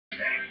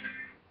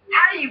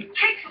you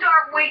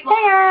kickstart weight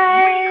Hey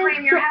guys!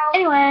 reclaim your health.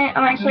 Anyway,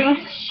 I'm actually going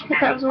to shoot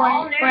that was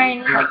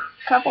wearing like a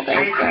couple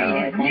days ago,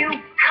 I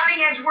think.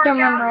 Don't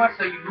remember what,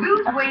 so you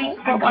lose weight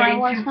but when I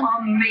was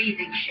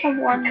amazing shape.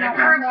 and a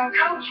Curves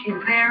coach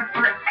is there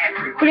for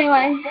everyone. But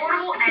anyway,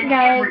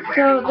 guys,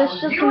 so this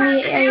is just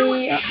going to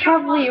be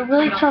probably a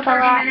really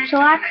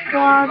chillax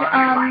vlog.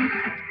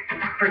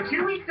 For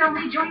 2 weeks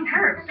only, join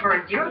Curves for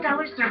a $0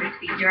 service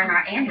fee during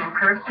our annual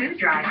Curves food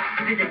drive.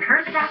 Visit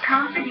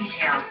Curves.com for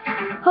details.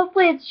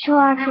 Hopefully it's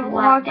chillax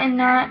vlog and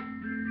not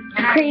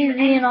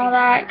crazy and all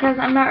that, because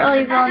I'm not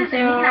really going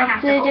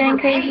to doing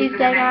crazy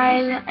today,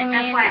 guys. I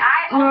mean,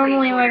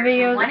 normally in my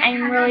videos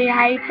I'm really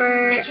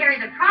hyper and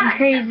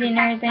crazy and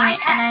everything, and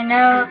I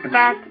know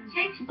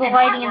the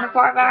lighting in the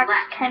far back is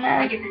kind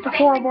of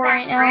horrible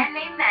right now. I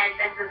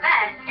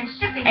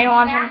don't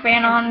want to turn the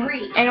fan on.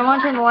 I don't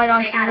want to turn the light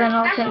on, because then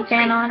I'll turn the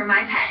fan on.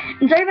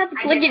 I'm sorry about the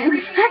clicking in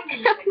the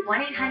background.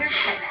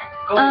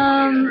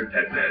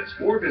 1-800-PET-MEDS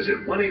or visit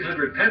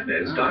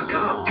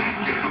 1-800-PETMEDS.com.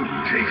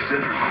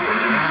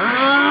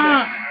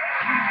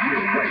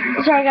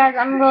 Sorry guys,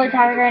 I'm really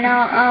tired right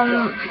now.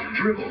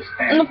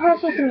 In the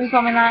process of me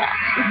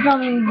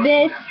filming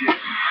this,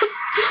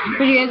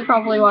 which you guys are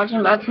probably watching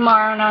about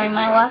tomorrow knowing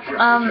my left,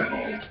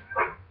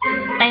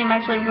 I am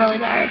actually really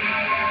tired.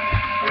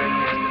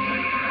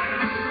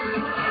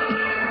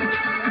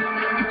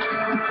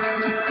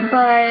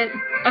 But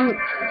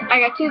I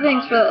got two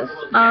things for this.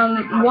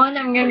 One,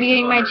 I'm going to be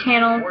getting my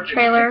channel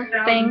trailer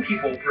thing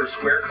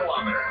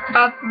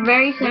up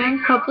very soon.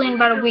 Hopefully in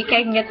about a week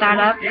I can get that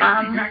up.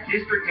 And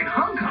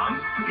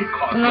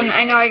then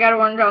I know I got a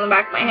one on the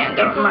back of my hand.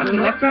 Don't remind me.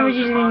 My friend was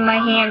using my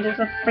hand as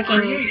a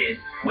freaking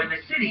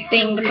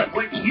thing to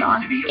put things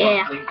on.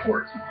 Yeah.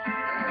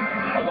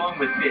 Along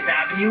with Fifth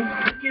Avenue,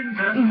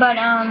 but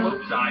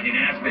Slopeside in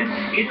Aspen,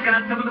 it's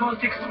got some of the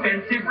most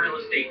expensive real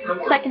estate in the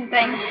world. Second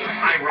thing,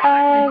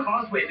 ironically,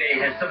 Causeway Bay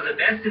has some of the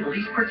best and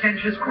least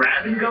pretentious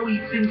grab-and-go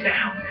eats in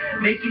town,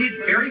 making it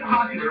very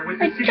popular with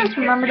the city's just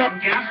remembered it.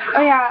 gastronauts.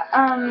 Oh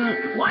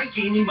yeah, Like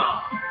Amy Ma,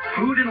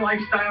 food and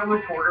lifestyle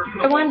reporter for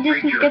the I want to do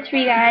some skits for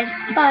you guys,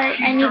 but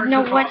I need to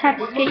know what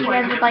type of skit you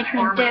guys would like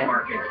me to do.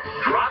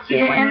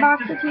 Either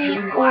inbox it to me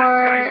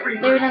or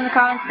leave it in the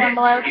comments down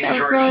below, because I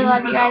would really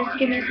love you guys to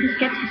give me some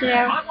skits to do.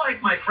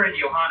 Unlike my friend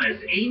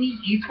Johannes, Amy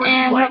eats what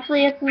And she likes.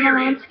 hopefully it's an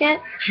alone skit,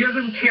 She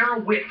doesn't care a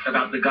whit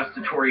about the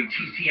gustatory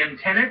TCM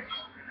tenets.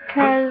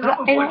 because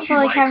I don't feel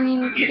like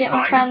having to get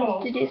my friends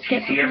to do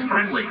skits with TCM me,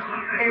 friendly.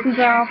 since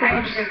they're all pretty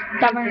much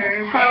stubborn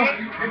as hell.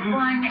 This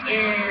one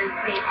is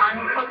the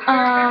uncooked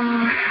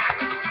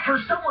For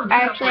someone I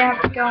actually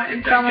have to go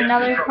and film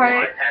another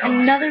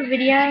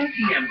video.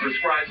 TCM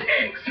prescribes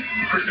eggs,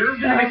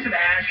 preserved in a mix of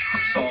ash,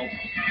 salt,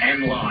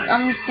 and lime.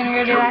 I'm just gonna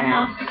go do that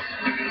now.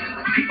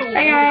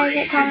 Bye guys,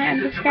 hit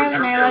comment and subscribe,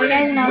 and I love you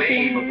guys, and I'll see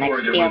you in the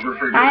next video.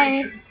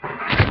 Bye.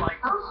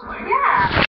 Yeah.